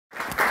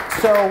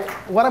So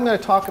what I'm going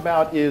to talk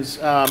about is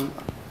a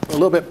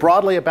little bit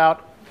broadly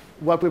about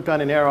what we've done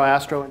in Aero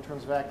Astro in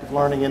terms of active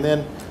learning, and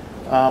then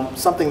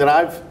something that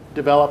I've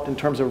developed in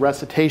terms of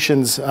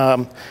recitations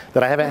that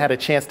I haven't had a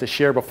chance to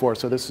share before.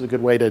 So this is a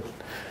good way to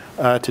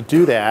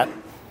do that.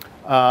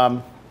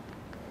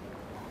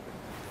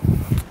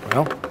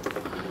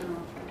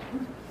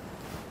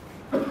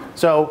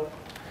 So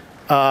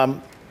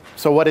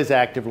what is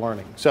active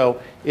learning?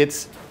 So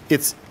it's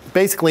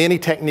basically any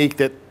technique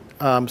that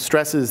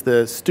stresses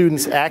the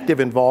student's active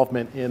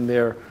involvement in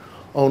their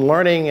own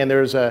learning. And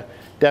there's a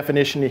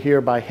definition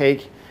here by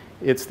Hake.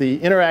 It's the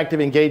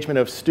interactive engagement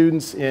of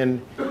students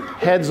in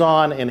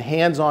heads-on and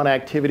hands-on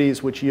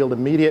activities which yield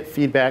immediate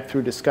feedback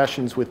through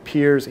discussions with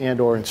peers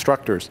and/or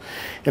instructors.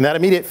 And that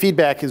immediate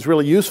feedback is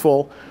really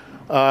useful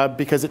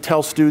because it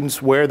tells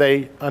students where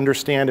they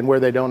understand and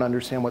where they don't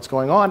understand what's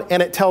going on,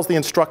 and it tells the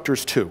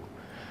instructors too.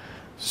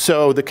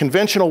 So the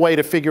conventional way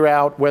to figure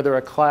out whether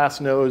a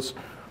class knows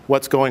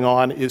what's going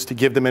on is to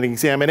give them an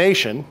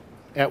examination,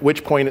 at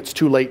which point it's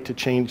too late to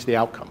change the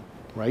outcome,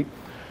 right?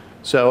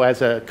 So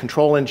as a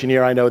control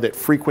engineer, I know that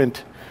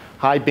frequent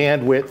high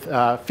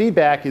bandwidth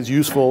feedback is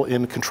useful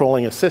in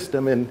controlling a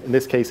system, in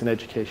this case, an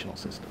educational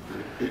system.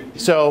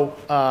 So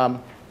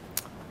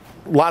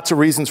lots of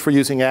reasons for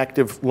using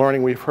active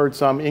learning. We've heard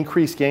some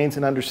increased gains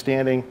in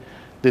understanding,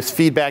 this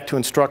feedback to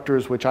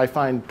instructors, which I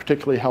find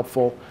particularly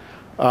helpful.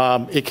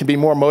 It can be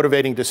more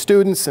motivating to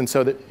students, and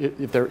so that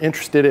if they're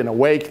interested and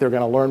awake, they're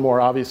going to learn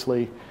more,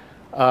 obviously.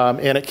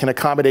 And it can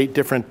accommodate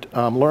different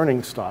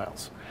learning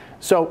styles.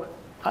 So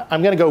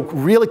I'm going to go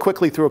really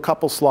quickly through a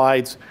couple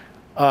slides.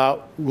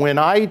 When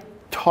I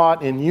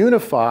taught in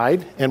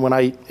Unified, and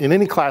in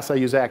any class I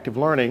use active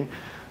learning,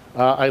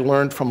 I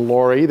learned from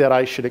Lori that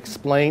I should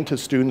explain to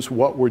students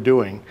what we're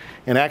doing.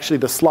 And actually,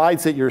 the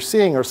slides that you're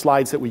seeing are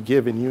slides that we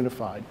give in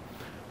Unified.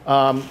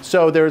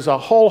 So there's a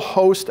whole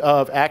host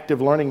of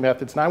active learning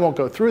methods, and I won't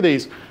go through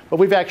these, but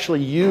we've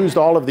actually used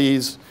all of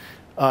these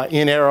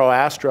in Aero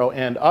Astro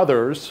and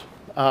others.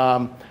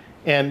 And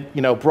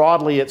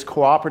broadly, it's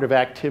cooperative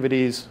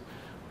activities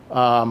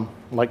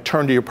like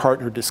turn to your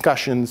partner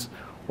discussions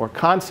or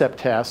concept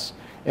tests,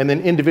 and then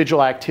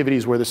individual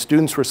activities where the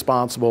student's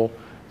responsible,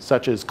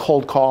 such as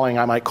cold calling.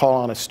 I might call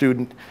on a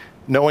student.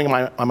 Knowing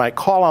I might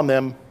call on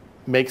them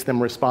makes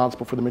them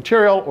responsible for the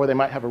material, or they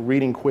might have a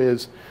reading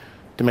quiz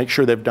to make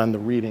sure they've done the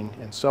reading,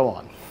 and so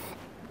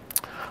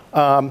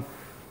on.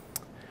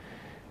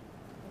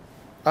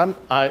 I'm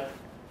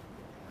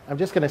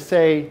just going to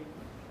say,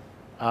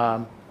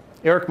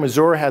 Eric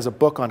Mazur has a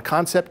book on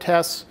concept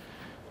tests.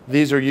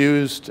 These are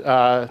used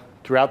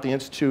throughout the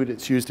Institute.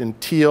 It's used in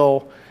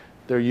Teal.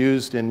 They're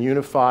used in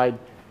Unified.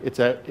 It's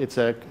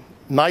a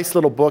nice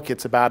little book.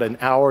 It's about an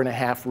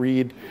hour-and-a-half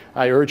read.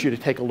 I urge you to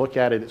take a look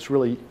at it. It's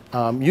really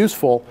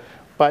useful.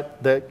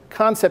 But the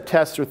concept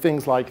tests are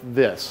things like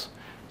this.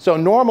 So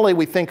normally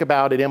we think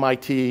about at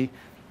MIT,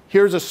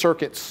 here's a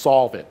circuit,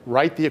 solve it.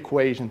 Write the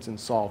equations and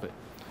solve it.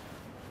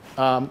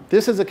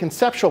 This is a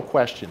conceptual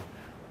question.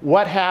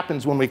 What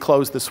happens when we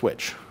close the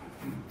switch?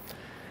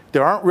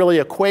 There aren't really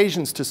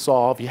equations to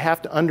solve. You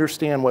have to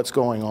understand what's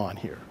going on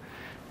here.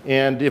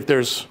 And if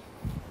there's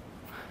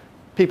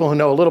people who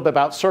know a little bit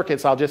about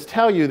circuits, I'll just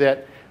tell you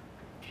that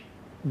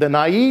the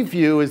naive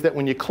view is that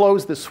when you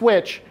close the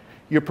switch,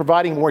 you're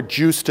providing more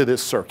juice to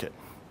this circuit.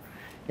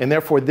 And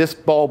therefore, this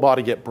bulb ought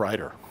to get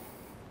brighter.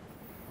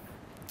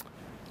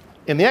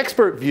 And the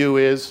expert view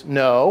is,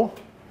 no,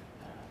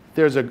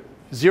 there's a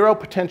 0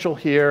 potential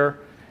here,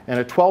 and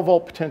a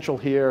 12-volt potential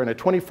here, and a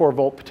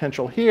 24-volt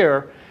potential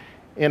here.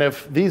 And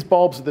if these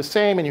bulbs are the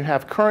same and you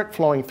have current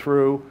flowing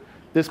through,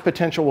 this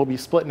potential will be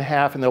split in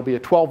half, and there'll be a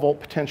 12-volt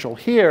potential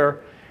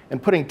here.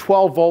 And putting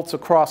 12 volts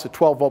across a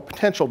 12-volt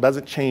potential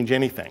doesn't change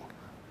anything.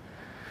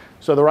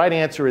 So the right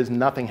answer is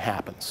nothing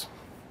happens.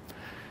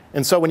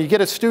 And so when you get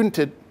a student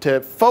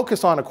to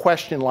focus on a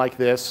question like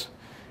this,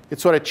 it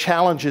sort of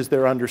challenges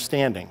their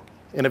understanding.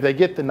 And if they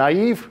get the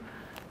naive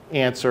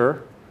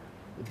answer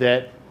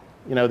that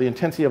the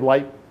intensity of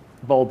light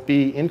bulb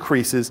B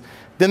increases,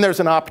 then there's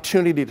an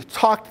opportunity to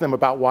talk to them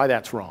about why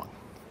that's wrong.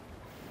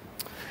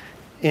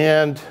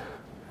 And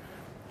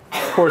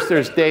of course,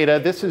 there's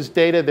data. This is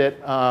data that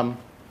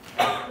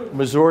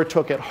Mazur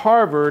took at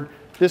Harvard.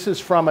 This is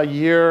from a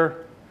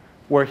year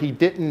where he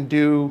didn't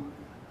do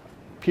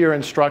peer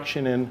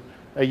instruction and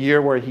a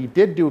year where he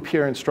did do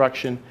peer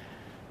instruction.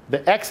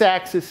 The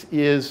x-axis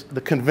is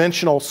the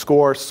conventional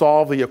score,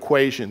 solve the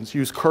equations,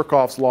 use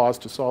Kirchhoff's laws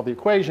to solve the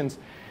equations.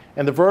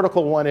 And the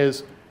vertical one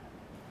is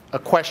a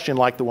question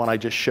like the one I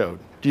just showed.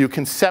 Do you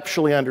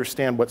conceptually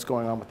understand what's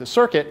going on with the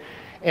circuit?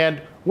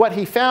 And what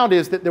he found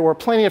is that there were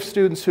plenty of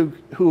students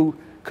who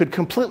could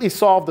completely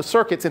solve the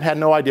circuits and had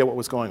no idea what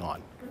was going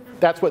on.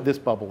 That's what this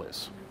bubble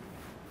is.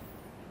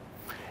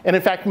 And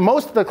in fact,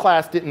 most of the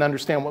class didn't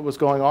understand what was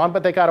going on,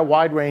 but they got a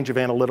wide range of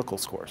analytical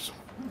scores.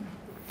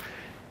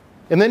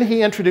 And then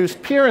he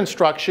introduced peer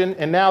instruction,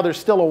 and now there's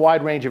still a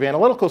wide range of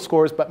analytical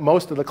scores, but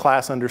most of the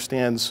class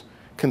understands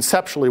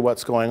conceptually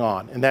what's going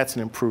on, and that's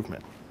an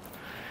improvement.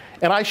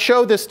 And I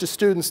show this to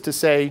students to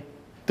say,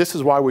 this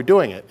is why we're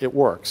doing it. It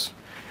works.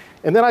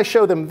 And then I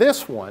show them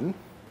this one.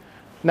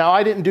 Now,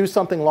 I didn't do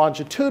something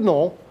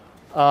longitudinal,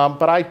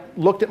 but I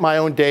looked at my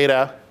own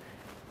data.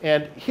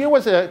 And here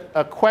was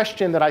a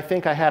question that I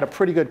think I had a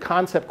pretty good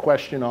concept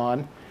question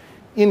on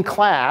in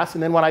class.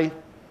 And then when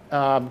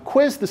I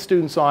quizzed the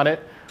students on it,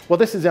 well,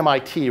 this is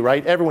MIT,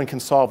 right? Everyone can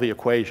solve the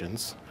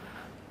equations,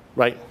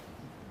 right?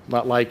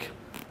 Not like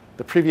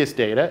the previous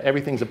data.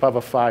 Everything's above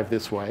a 5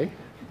 this way.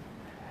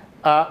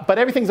 But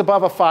everything's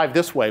above a 5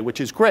 this way,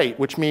 which is great,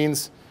 which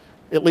means,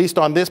 at least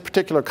on this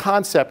particular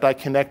concept, I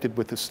connected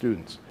with the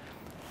students.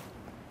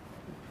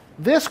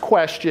 This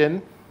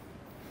question,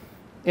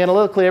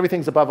 analytically,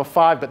 everything's above a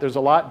 5, but there's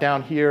a lot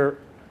down here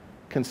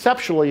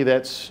conceptually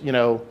that's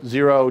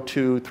 0,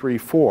 2, 3,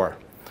 4.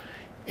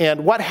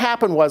 And what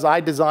happened was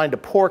I designed a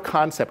poor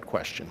concept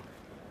question.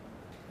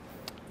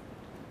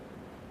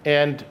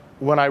 And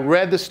when I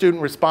read the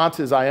student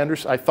responses,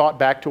 I thought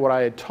back to what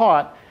I had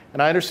taught,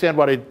 and I understand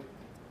what I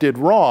did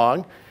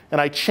wrong, and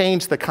I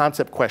changed the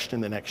concept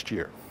question the next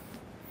year.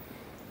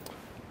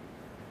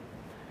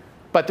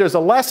 But there's a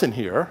lesson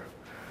here,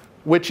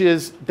 which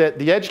is that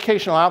the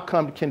educational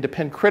outcome can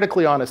depend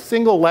critically on a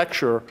single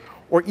lecture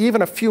or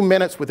even a few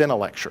minutes within a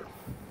lecture.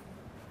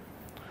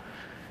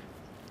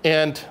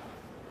 And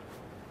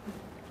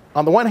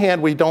on the one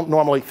hand, we don't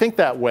normally think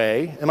that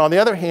way. And on the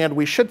other hand,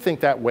 we should think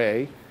that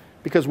way,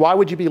 because why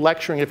would you be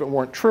lecturing if it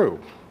weren't true?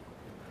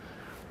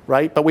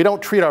 Right? But we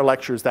don't treat our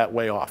lectures that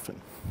way often.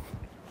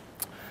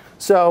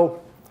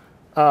 So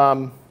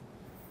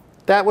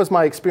that was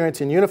my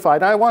experience in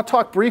Unified. I want to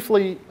talk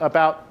briefly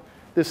about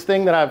this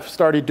thing that I've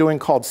started doing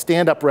called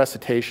stand-up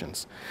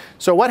recitations.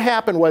 So what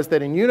happened was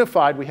that in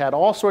Unified, we had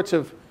all sorts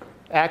of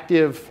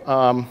active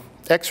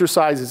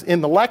exercises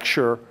in the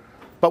lecture,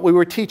 but we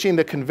were teaching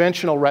the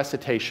conventional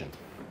recitation.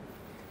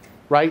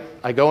 Right?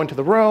 I go into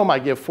the room, I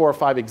give 4 or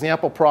 5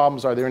 example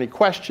problems. Are there any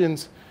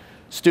questions?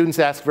 Students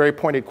ask very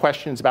pointed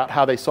questions about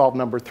how they solve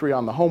number 3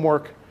 on the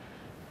homework.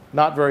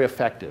 Not very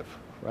effective,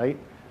 right?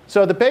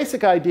 So the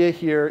basic idea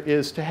here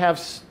is to have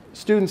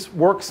students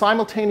work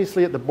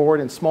simultaneously at the board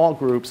in small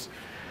groups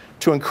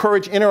to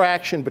encourage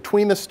interaction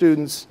between the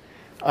students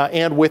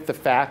and with the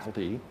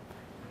faculty.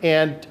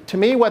 And to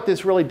me, what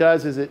this really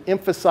does is it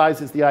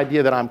emphasizes the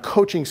idea that I'm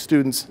coaching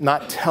students,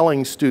 not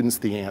telling students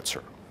the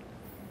answer.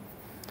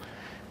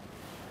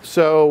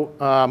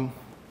 So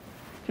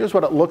here's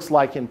what it looks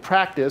like in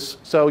practice.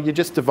 So you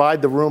just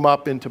divide the room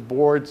up into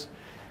boards.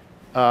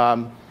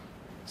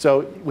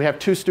 So we have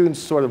 2 students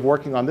sort of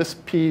working on this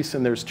piece,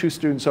 and there's 2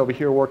 students over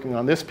here working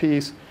on this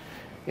piece.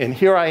 And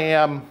here I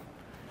am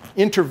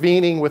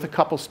intervening with a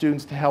couple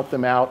students to help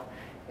them out.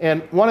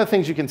 And one of the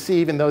things you can see,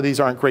 even though these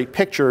aren't great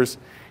pictures,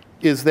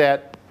 is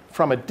that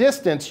from a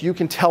distance, you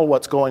can tell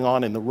what's going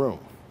on in the room.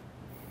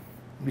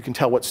 You can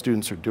tell what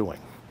students are doing,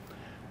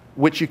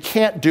 which you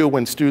can't do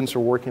when students are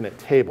working at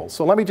tables.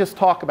 So let me just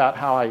talk about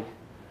how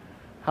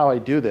I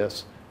do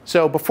this.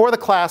 So before the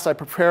class, I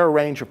prepare a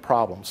range of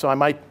problems. So I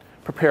might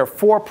prepare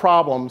 4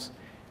 problems,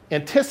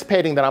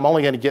 anticipating that I'm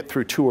only going to get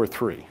through 2 or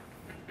 3.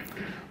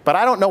 But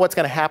I don't know what's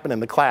going to happen in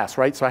the class,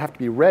 right? So I have to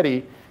be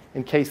ready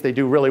in case they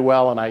do really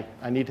well and I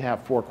need to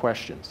have 4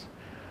 questions.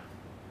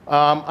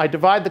 I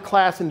divide the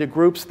class into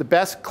groups. The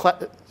best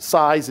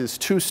size is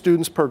 2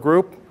 students per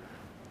group.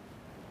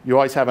 You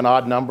always have an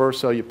odd number,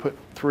 so you put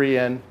 3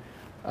 in.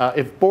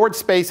 If board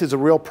space is a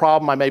real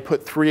problem, I may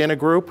put 3 in a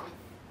group.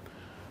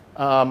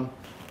 One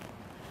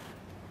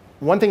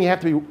thing you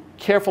have to be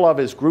careful of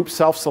is group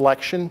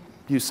self-selection.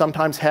 You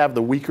sometimes have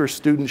the weaker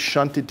students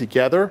shunted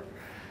together.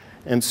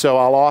 And so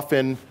I'll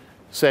often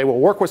say, well,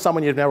 work with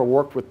someone you've never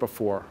worked with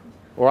before.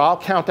 Or I'll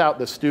count out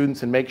the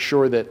students and make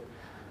sure that,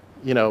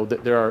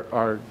 that there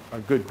are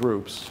good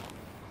groups.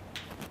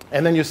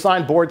 And then you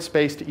assign board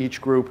space to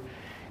each group.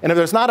 And if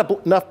there's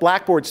not enough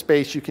Blackboard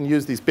space, you can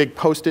use these big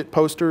Post-it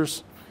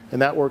posters,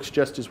 and that works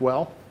just as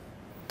well.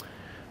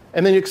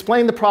 And then you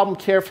explain the problem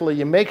carefully.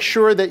 You make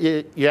sure that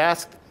you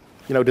ask,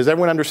 does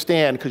everyone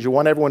understand? Because you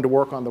want everyone to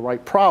work on the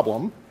right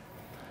problem.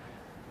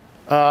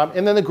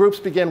 And then the groups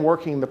begin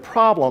working the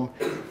problem.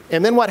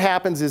 And then what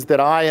happens is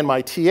that I and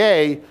my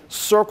TA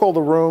circle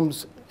the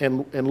rooms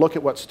and look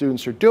at what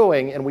students are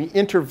doing, and we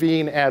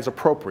intervene as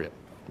appropriate,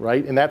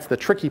 right? And that's the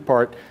tricky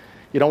part.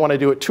 You don't want to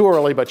do it too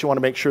early, but you want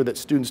to make sure that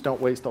students don't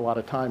waste a lot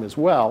of time as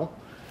well.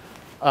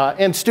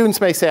 And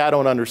students may say, I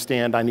don't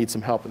understand, I need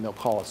some help, and they'll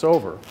call us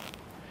over.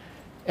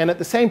 And at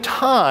the same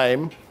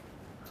time,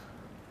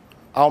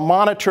 I'll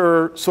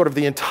monitor sort of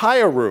the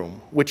entire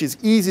room, which is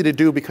easy to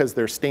do because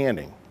they're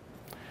standing.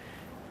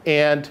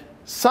 And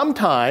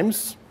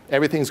sometimes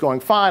everything's going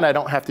fine, I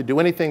don't have to do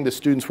anything, the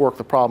students work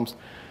the problems.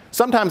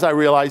 Sometimes I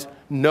realize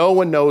no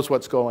one knows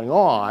what's going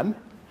on,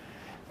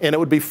 and it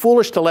would be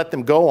foolish to let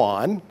them go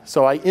on.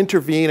 So I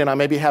intervene and I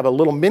maybe have a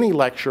little mini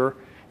lecture,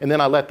 and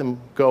then I let them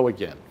go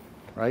again,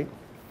 right?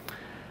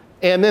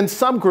 And then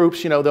some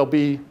groups, there'll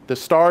be the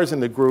stars in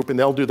the group, and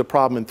they'll do the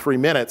problem in 3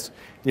 minutes.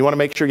 And you want to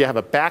make sure you have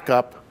a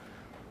backup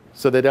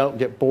so they don't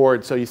get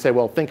bored. So you say,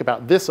 well, think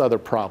about this other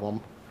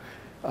problem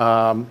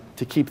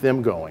to keep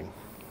them going.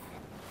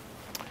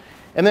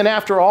 And then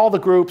after all the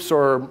groups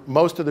or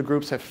most of the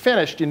groups have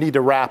finished, you need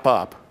to wrap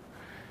up.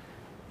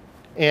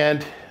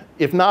 And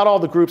if not all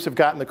the groups have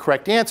gotten the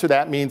correct answer,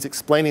 that means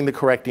explaining the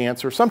correct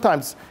answer.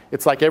 Sometimes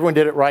it's like everyone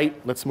did it right,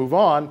 let's move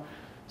on.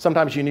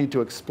 Sometimes you need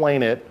to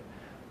explain it.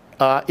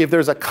 If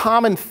there's a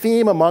common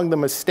theme among the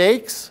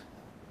mistakes,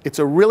 it's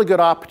a really good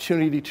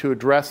opportunity to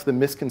address the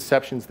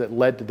misconceptions that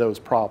led to those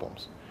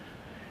problems.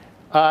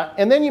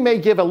 And then you may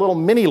give a little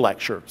mini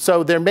lecture.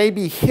 So there may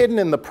be hidden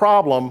in the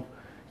problem,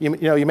 you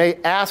may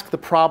ask the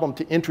problem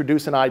to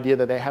introduce an idea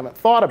that they haven't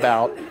thought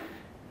about,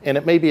 and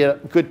it may be a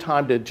good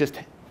time to just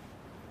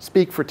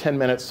speak for 10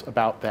 minutes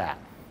about that.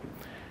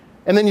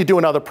 And then you do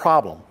another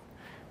problem.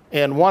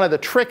 And one of the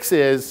tricks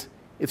is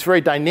it's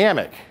very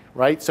dynamic,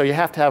 right? So you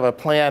have to have a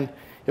plan.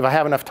 If I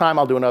have enough time,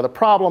 I'll do another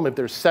problem. If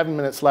there's 7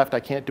 minutes left, I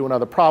can't do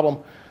another problem.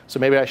 So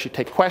maybe I should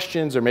take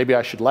questions, or maybe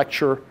I should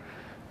lecture.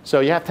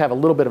 So you have to have a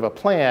little bit of a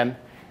plan.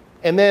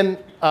 And then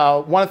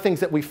one of the things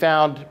that we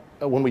found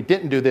when we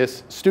didn't do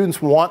this,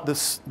 students want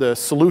the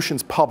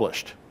solutions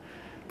published.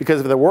 Because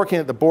if they're working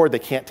at the board, they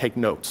can't take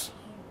notes.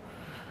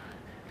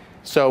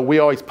 So we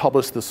always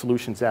publish the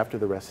solutions after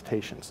the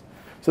recitations.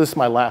 So this is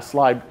my last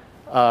slide.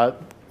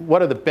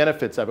 What are the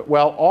benefits of it?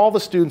 Well, all the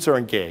students are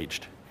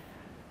engaged.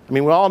 I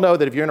mean, we all know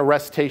that if you're in a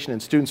recitation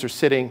and students are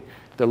sitting,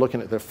 they're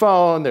looking at their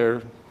phone,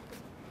 they're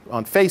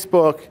on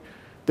Facebook,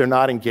 they're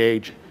not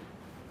engaged.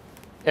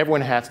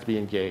 Everyone has to be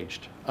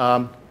engaged.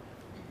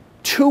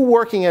 2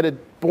 working at a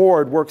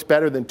board works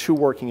better than 2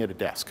 working at a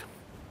desk.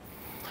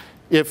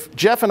 If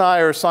Jeff and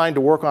I are assigned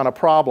to work on a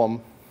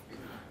problem,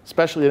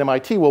 especially at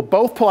MIT, we'll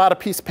both pull out a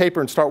piece of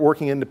paper and start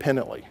working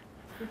independently,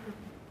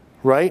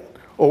 right?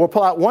 Or we'll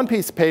pull out one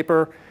piece of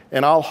paper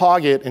and I'll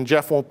hog it and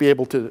Jeff won't be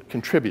able to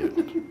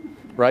contribute,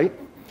 right?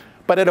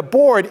 But at a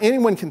board,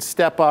 anyone can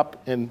step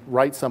up and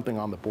write something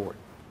on the board.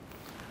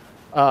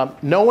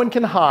 No one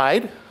can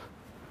hide,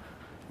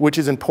 which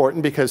is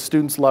important because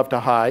students love to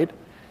hide.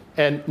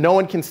 And no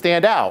one can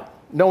stand out.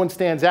 No one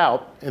stands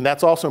out, and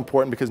that's also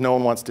important because no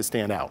one wants to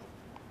stand out,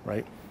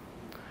 right?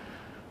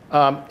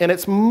 And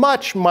it's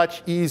much,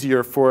 much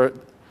easier for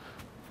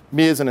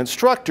me as an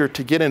instructor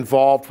to get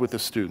involved with the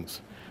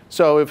students.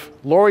 So if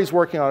Lori's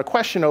working on a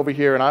question over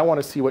here and I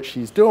want to see what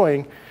she's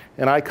doing,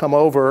 and I come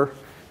over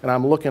and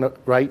I'm looking at,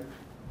 right?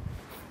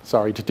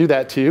 Sorry to do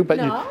that to you, but,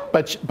 no.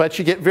 but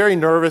you get very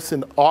nervous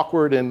and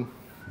awkward and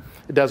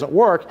it doesn't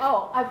work.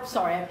 Oh, I'm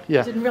sorry. I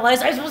didn't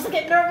realize I was supposed to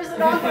get nervous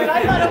and awkward.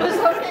 I thought it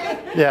was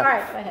okay. Yeah. All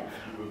right, go ahead.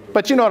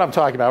 But you know what I'm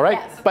talking about, right?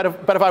 Yes. But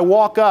if I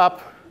walk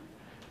up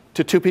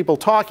to 2 people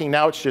talking,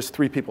 now it's just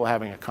 3 people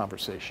having a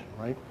conversation,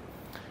 right?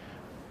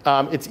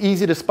 It's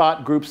easy to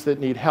spot groups that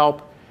need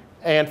help.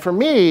 And for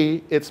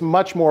me, it's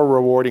much more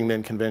rewarding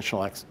than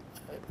conventional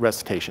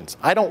recitations.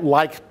 I don't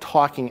like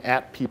talking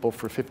at people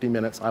for 50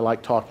 minutes. I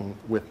like talking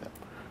with them,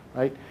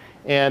 right?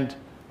 And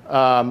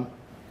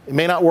it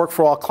may not work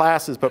for all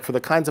classes, but for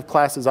the kinds of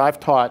classes I've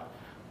taught,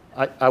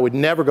 I would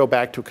never go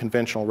back to a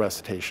conventional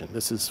recitation.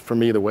 This is, for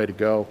me, the way to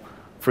go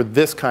for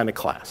this kind of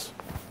class.